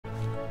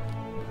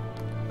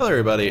Hello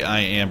everybody,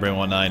 I am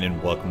Brain19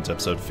 and welcome to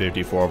episode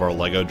 54 of our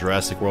LEGO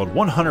Jurassic World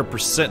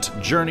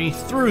 100% journey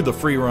through the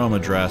free roam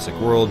of Jurassic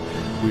World.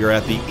 We are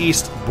at the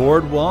East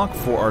Boardwalk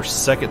for our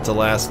second to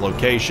last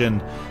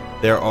location.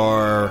 There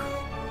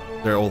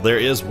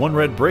is one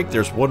red brick,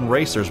 there's one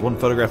race, there's one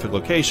photographic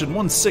location,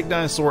 one sick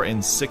dinosaur,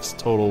 and 6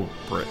 total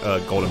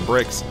golden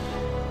bricks.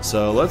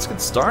 So let's get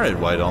started,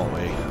 why don't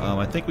we?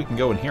 I think we can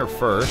go in here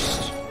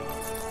first.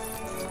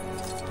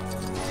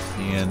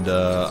 And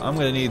I'm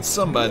going to need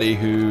somebody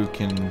who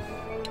can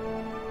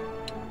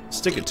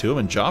stick it to him,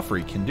 and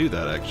Joffrey can do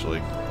that,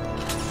 actually.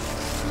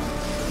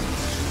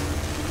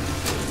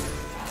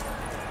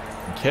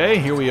 Okay,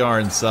 here we are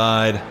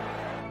inside.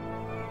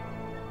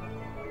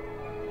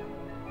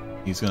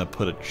 He's going to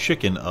put a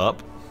chicken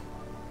up.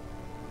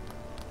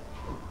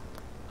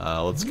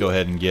 Let's go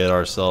ahead and get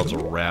ourselves a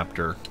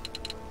raptor.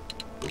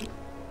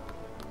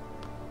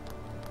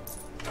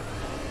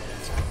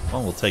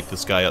 Well, we'll take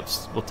this guy up.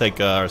 We'll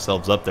take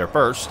ourselves up there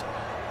first.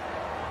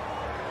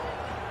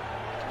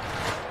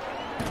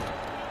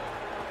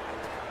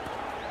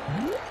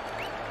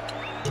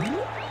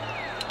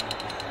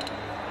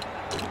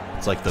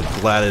 It's like the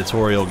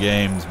gladiatorial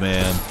games,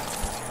 man.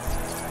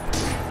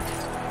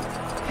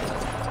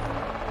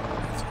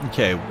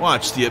 Okay,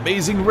 watch the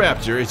amazing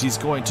raptor as he's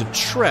going to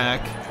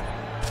track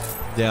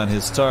down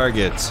his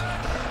target.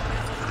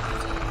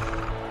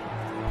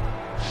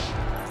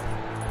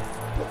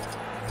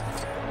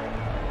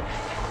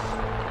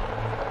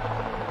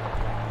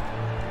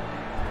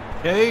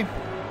 Okay.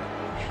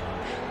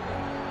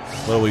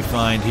 What do we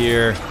find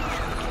here?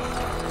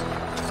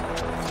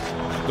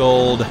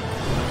 Gold.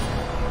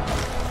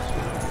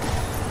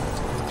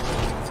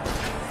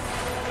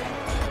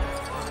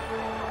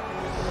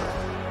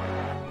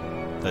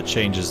 That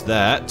changes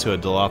that to a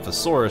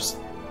Dilophosaurus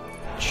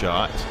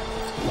shot.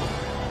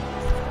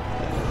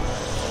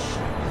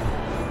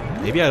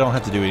 Maybe I don't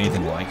have to do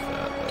anything like that.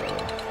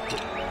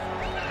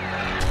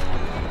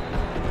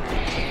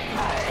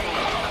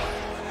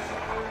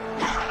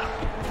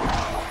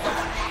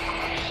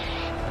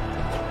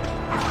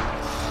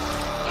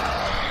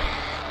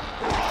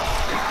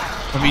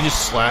 Let me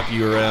just slap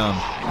you around.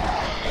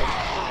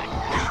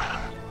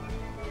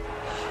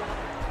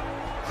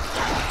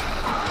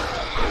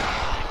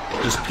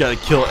 Just gotta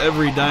kill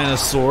every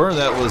dinosaur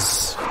that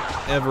was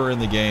ever in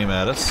the game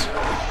at us.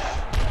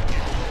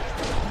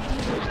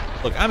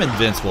 Look, I'm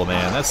invincible,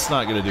 man. That's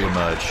not gonna do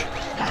much.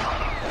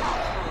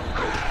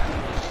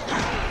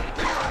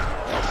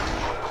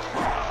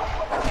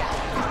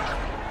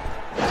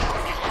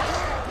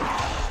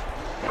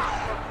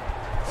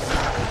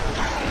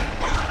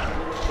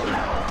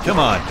 Come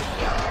on.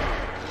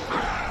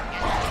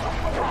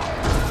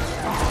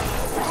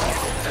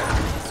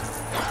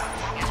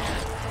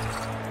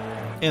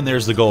 And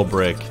there's the gold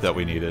brick that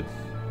we needed.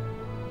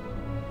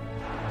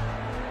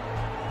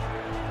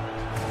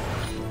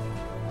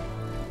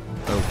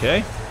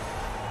 Okay.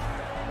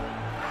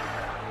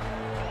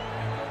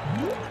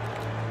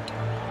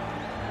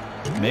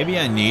 Maybe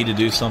I need to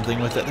do something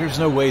with it. There's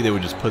no way they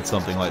would just put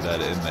something like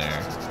that in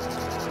there.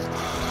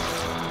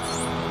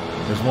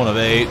 There's one of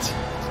 8.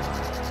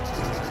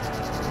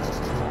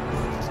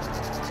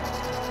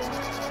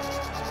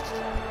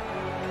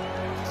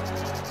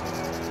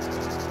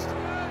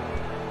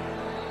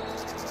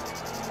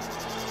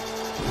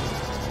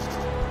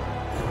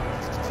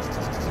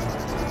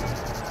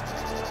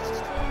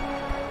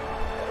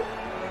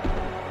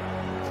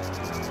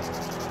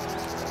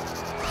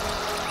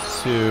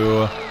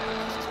 Two.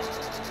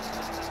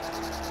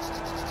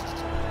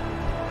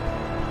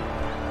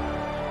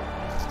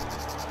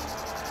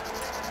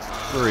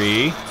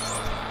 Three.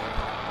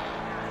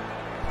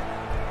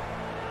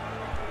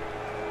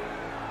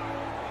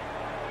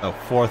 Oh,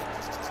 4th.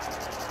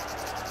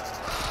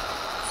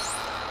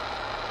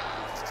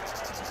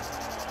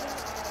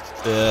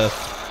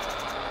 5th.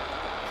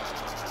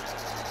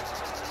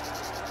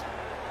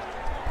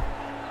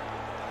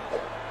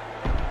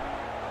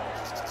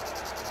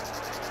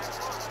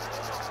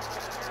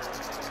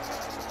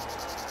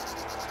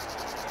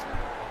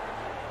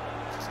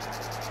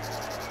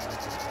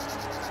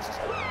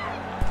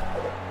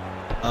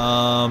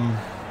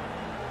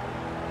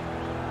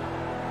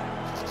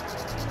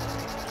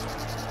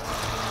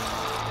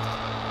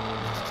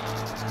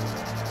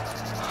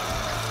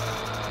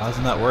 Why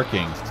isn't that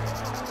working?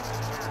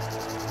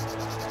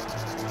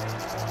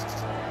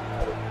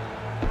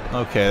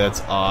 Okay,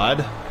 that's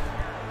odd.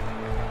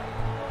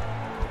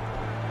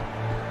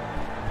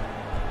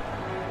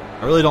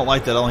 I really don't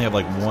like that I only have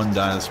like one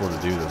dinosaur to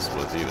do this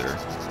with either.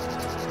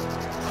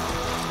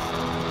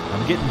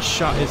 I'm getting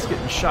shot, it's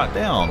getting shot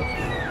down.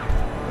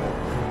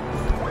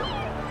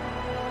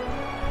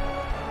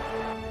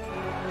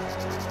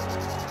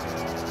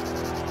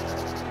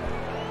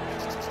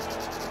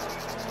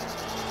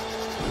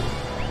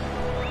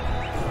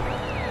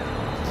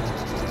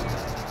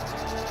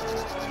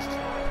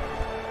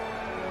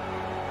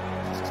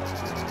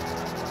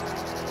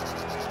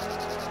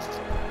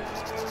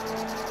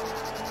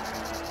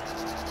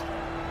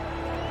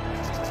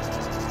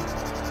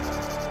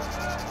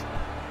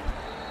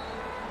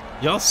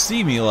 Y'all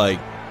see me, like,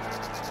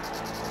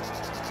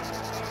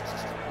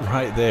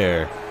 right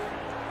there.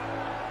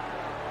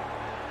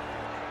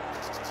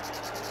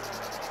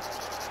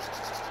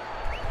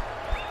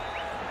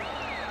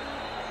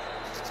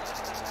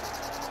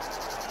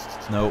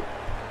 Nope.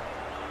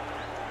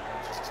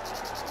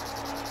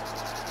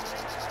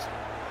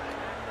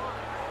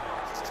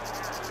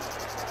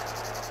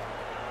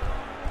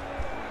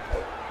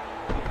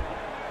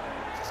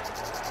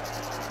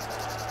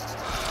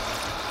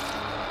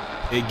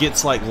 It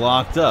gets like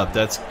locked up.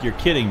 You're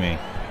kidding me.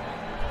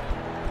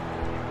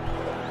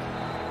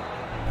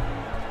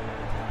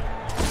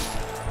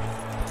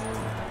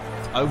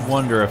 I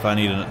wonder if I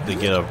need to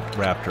get a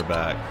raptor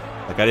back.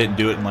 Like I didn't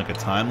do it in like a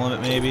time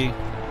limit maybe.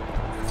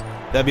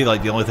 That'd be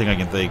like the only thing I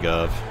can think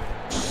of.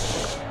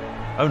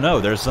 Oh no,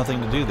 there's nothing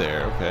to do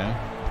there. Okay.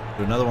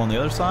 Do another one on the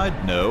other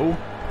side? No.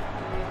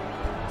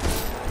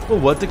 Well,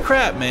 what the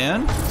crap,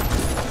 man?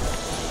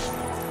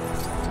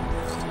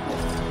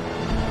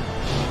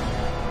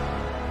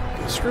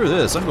 Screw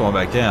this, I'm going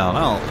back down.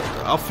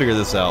 I'll figure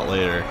this out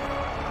later.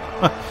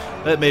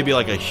 That may be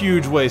like a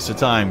huge waste of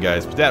time,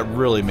 guys, but that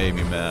really made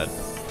me mad.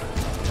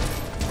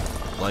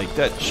 Like,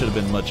 that should have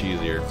been much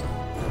easier.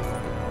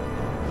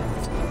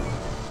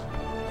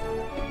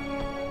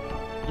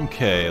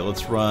 Okay,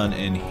 let's run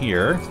in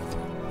here.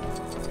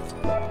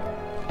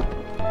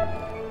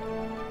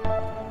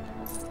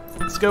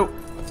 Let's go.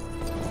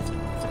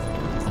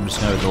 I'm just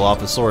gonna have a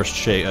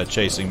Dilophosaurus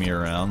chasing me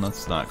around.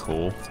 That's not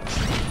cool.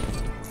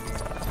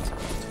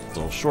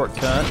 Little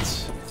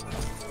shortcut.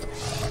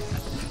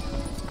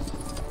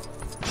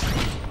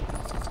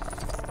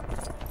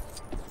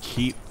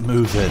 Keep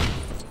moving.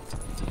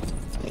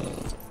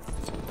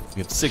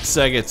 We have 6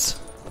 seconds.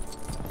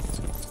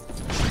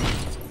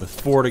 With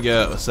 4 to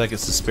go,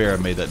 seconds to spare, I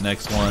made that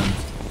next one.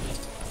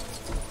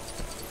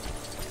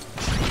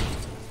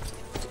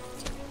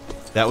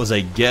 That was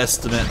a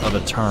guesstimate of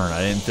a turn.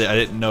 I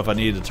didn't know if I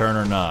needed to turn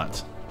or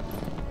not.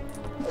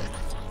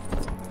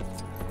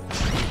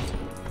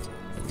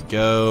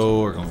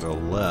 Go. We're gonna go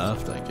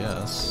left, I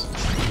guess.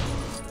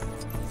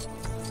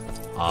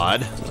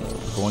 Odd.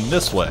 Going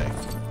this way.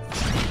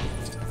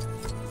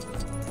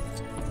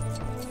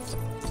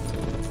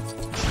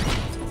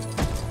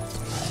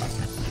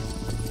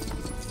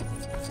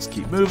 Let's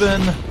keep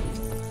moving.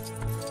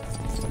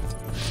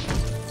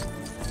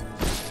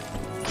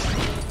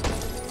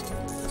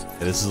 Okay,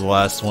 this is the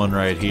last one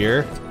right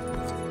here.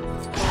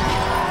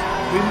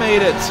 We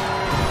made it.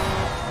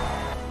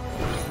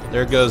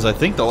 There goes, I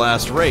think, the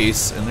last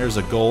race, and there's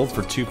a gold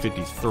for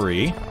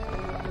 253.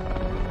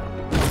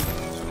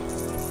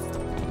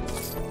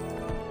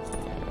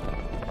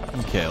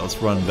 Okay, let's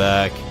run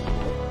back.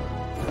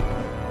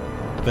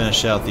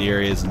 Finish out the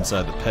areas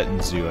inside the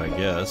petting zoo, I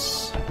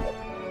guess.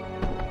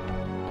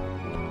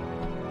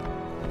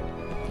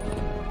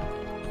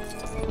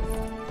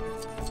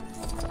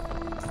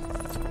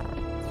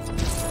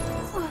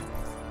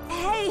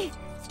 Hey,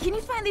 can you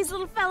find these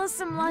little fellas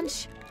some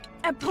lunch?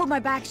 I pulled my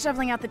back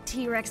shoveling out the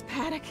T-Rex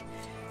paddock.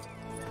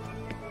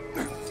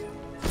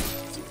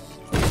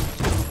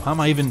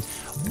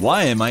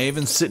 Why am I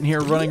even sitting here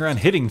running around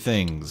hitting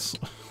things?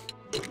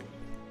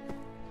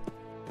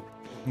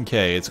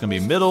 Okay, it's gonna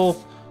be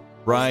middle,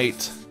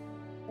 right,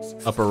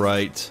 upper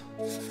right,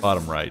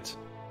 bottom right.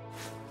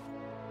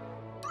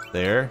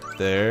 There,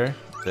 there,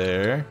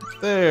 there,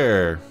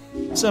 there.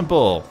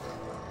 Simple.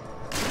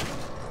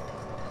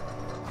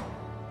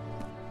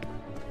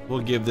 We'll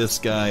give this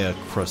guy a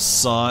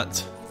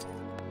croissant.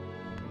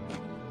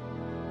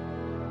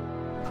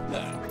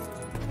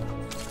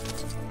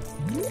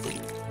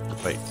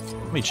 Wait,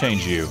 let me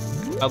change you.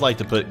 I'd like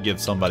to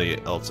give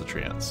somebody else a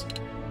chance.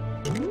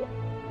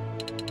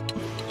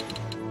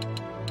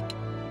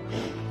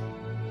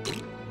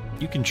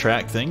 You can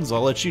track things,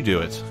 I'll let you do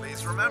it.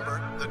 Please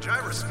remember, the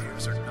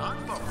gyrospheres are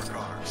not bumper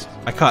cars.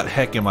 I caught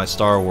heck in my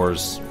Star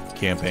Wars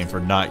campaign for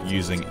not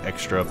using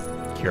extra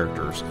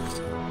characters.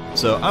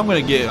 So I'm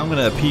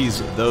gonna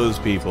appease those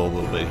people a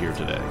little bit here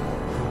today.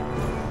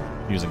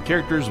 Using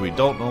characters we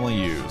don't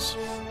normally use.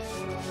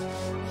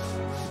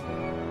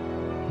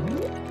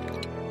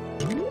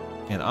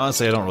 And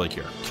honestly, I don't really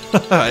care.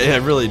 I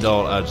really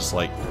don't. I just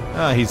like,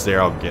 he's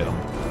there, I'll get him.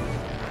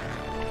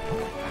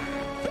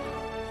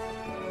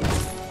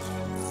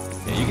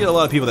 Yeah, you get a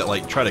lot of people that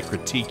like try to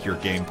critique your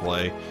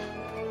gameplay,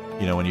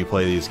 you know, when you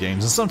play these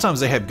games. And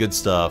sometimes they have good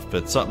stuff,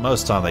 but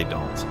most of the time they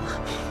don't.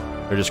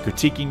 They're just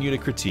critiquing you to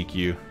critique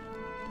you.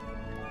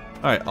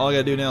 Alright, all I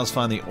gotta do now is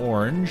find the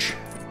orange.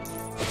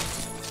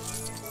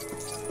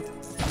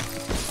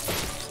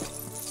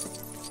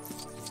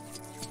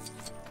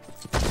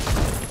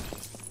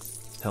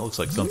 That looks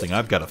like something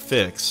I've got to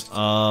fix.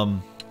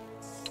 Can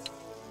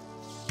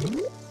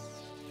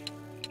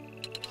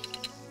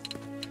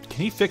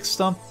he fix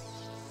Stump?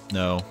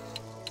 No.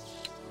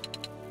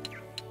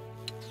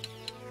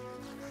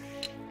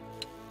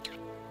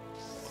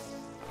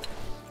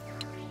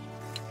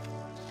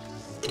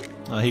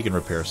 He can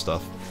repair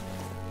stuff.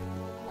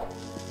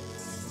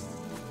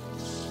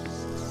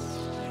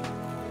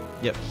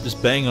 Yep,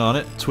 just bang on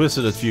it, twist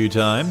it a few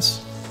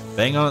times.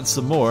 Bang on it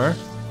some more.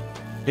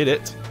 Hit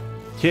it.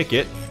 Kick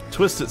it.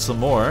 Twist it some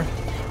more.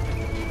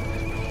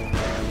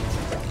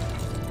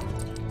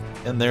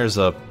 And there's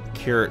a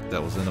carrot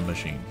that was in a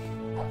machine.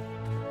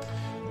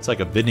 It's like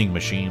a vending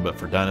machine, but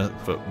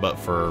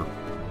for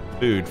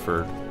food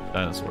for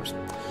dinosaurs.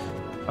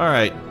 All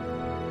right.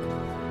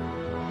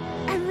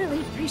 I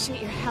really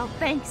appreciate your help.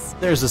 Thanks.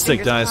 There's a sick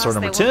Fingers dinosaur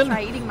crossed number they 10. won't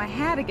try eating my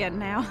hat again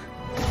now.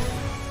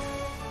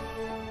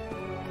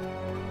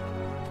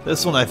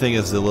 This one I think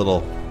is a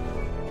little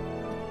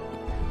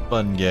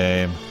fun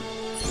game.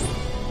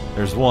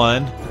 There's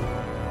one.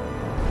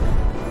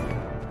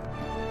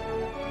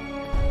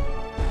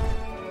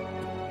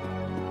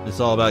 It's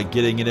all about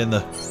getting it in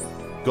the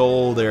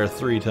goal there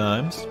 3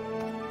 times.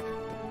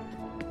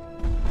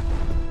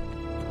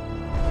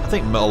 I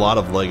think a lot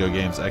of LEGO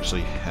games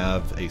actually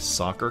have a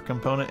soccer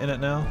component in it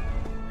now.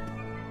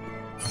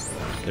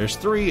 There's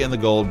 3 in the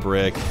gold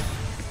brick.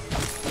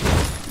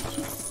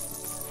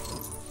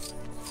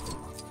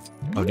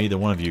 Oh, neither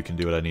one of you can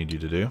do what I need you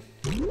to do.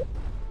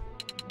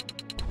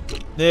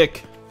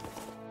 Nick!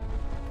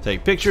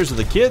 Take pictures of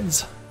the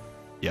kids?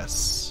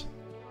 Yes.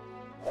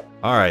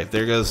 Alright,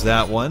 there goes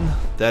that one.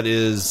 That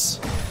is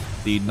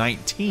the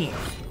 19th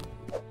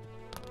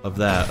of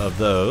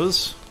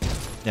those.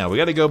 Now, we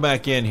gotta go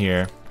back in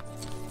here.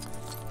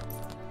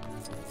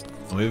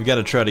 And we've got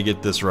to try to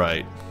get this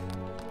right.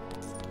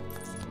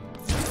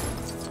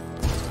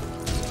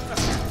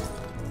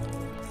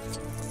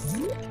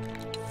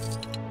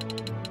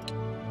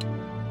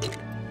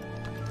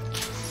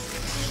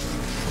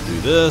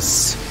 Do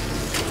this.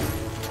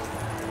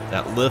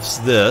 That lifts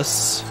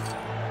this.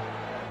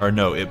 Or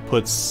no, it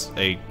puts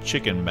a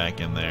chicken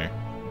back in there.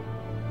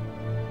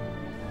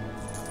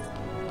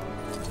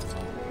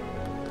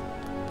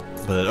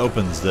 But it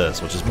opens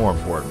this, which is more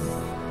important.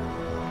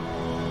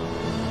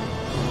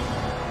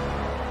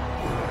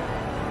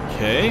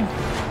 Okay.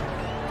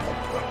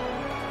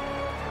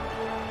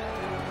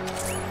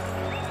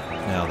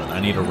 Now then, I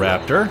need a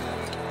raptor.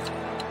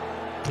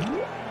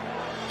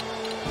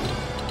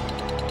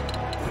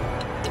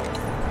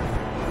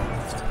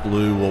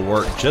 Blue will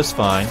work just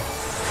fine.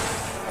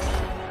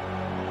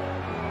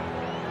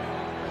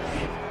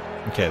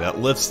 Okay, that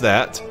lifts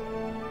that.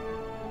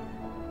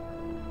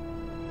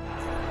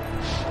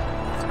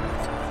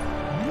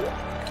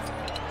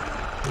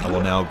 I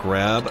will now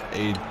grab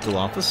a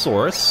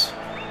Dilophosaurus.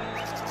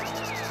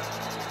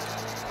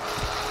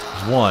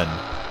 1,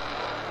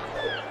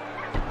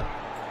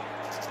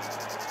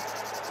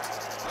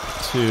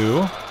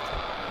 2,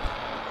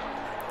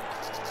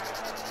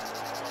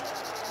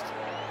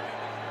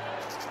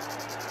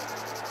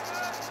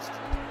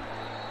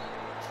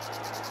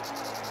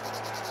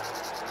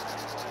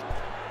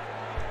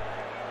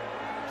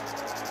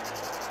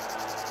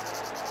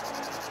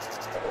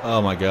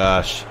 oh my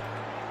gosh.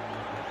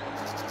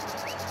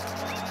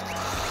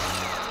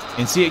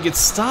 And see, it gets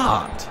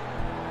stopped.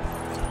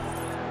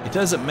 It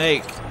doesn't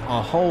make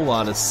a whole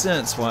lot of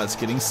sense why it's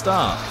getting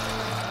stopped.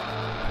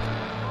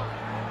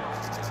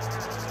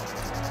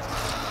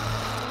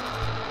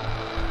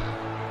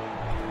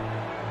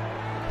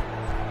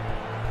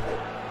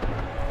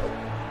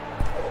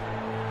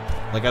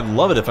 Like, I'd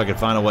love it if I could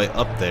find a way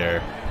up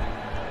there.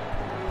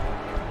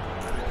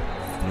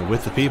 You're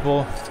with the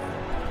people.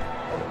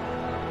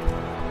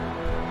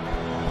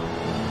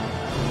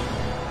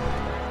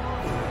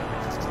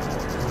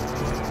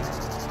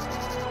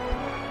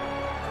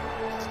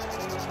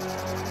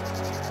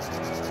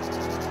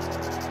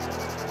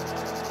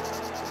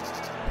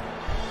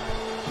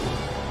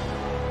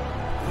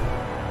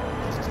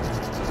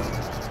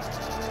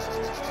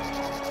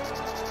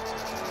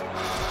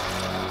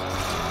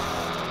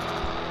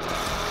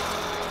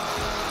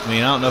 I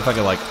mean, I don't know if I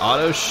could, like,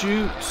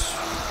 auto-shoot.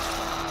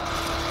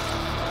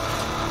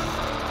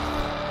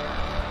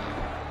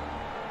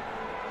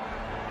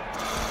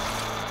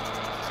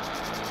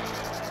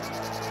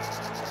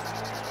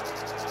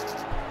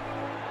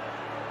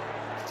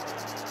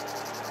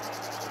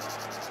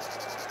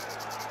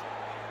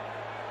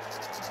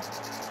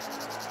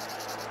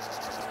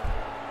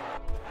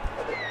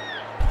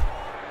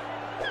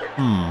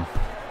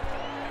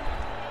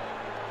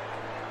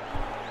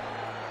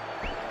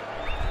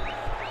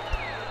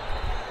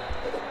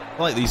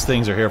 I feel like these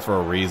things are here for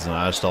a reason.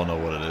 I just don't know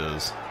what it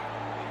is.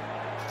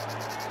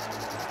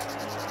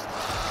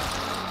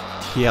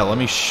 Yeah, let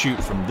me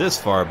shoot from this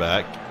far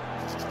back,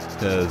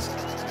 because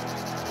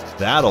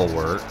that'll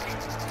work.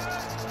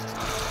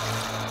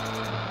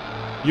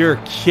 You're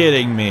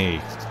kidding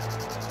me.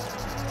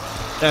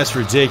 That's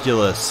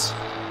ridiculous.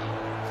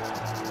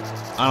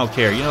 I don't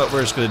care. You know what?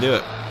 We're just going to do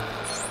it.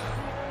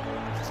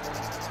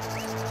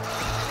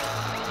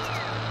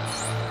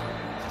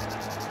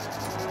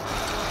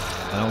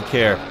 I don't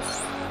care.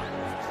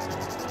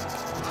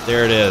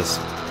 There it is.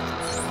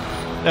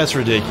 That's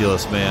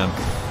ridiculous, man.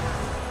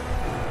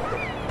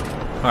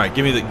 All right,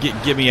 give me the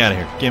get me out of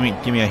here. Get me out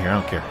of here. I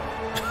don't care.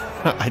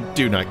 I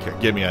do not care.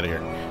 Get me out of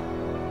here.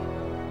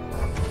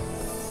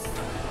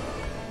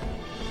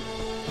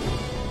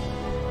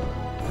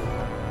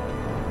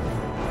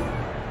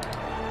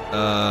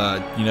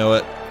 You know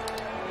what?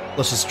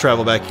 Let's just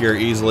travel back here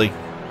easily.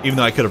 Even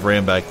though I could have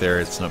ran back there,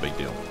 it's no big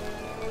deal.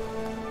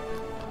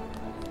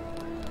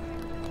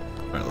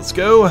 Alright, let's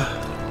go.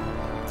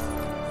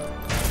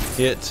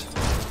 Hit.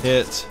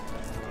 Hit.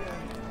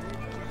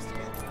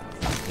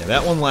 Yeah,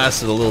 that one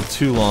lasted a little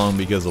too long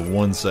because of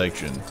one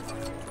section.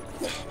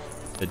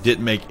 It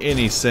didn't make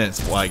any sense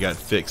why it got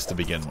fixed to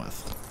begin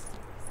with.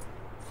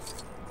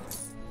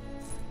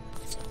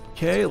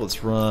 Okay,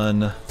 let's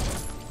run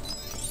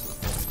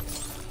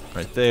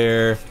right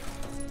there.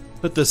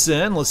 Put this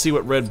in. Let's see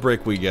what red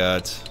brick we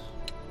got.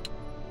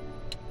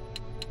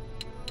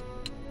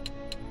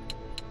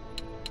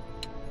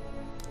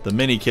 The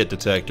mini kit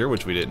detector,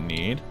 which we didn't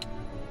need.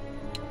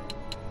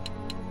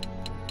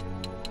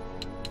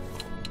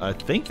 I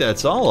think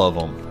that's all of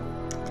them.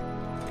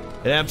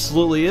 It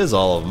absolutely is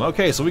all of them.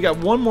 Okay, so we got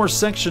one more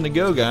section to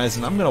go, guys,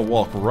 and I'm going to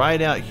walk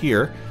right out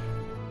here.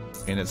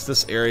 And it's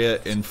this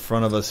area in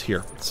front of us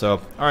here. So,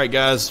 alright,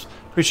 guys.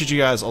 Appreciate you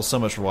guys all so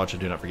much for watching.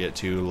 Do not forget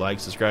to like,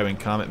 subscribe, and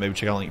comment. Maybe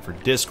check out the link for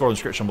Discord in the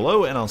description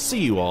below, and I'll see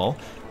you all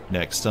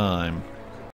next time.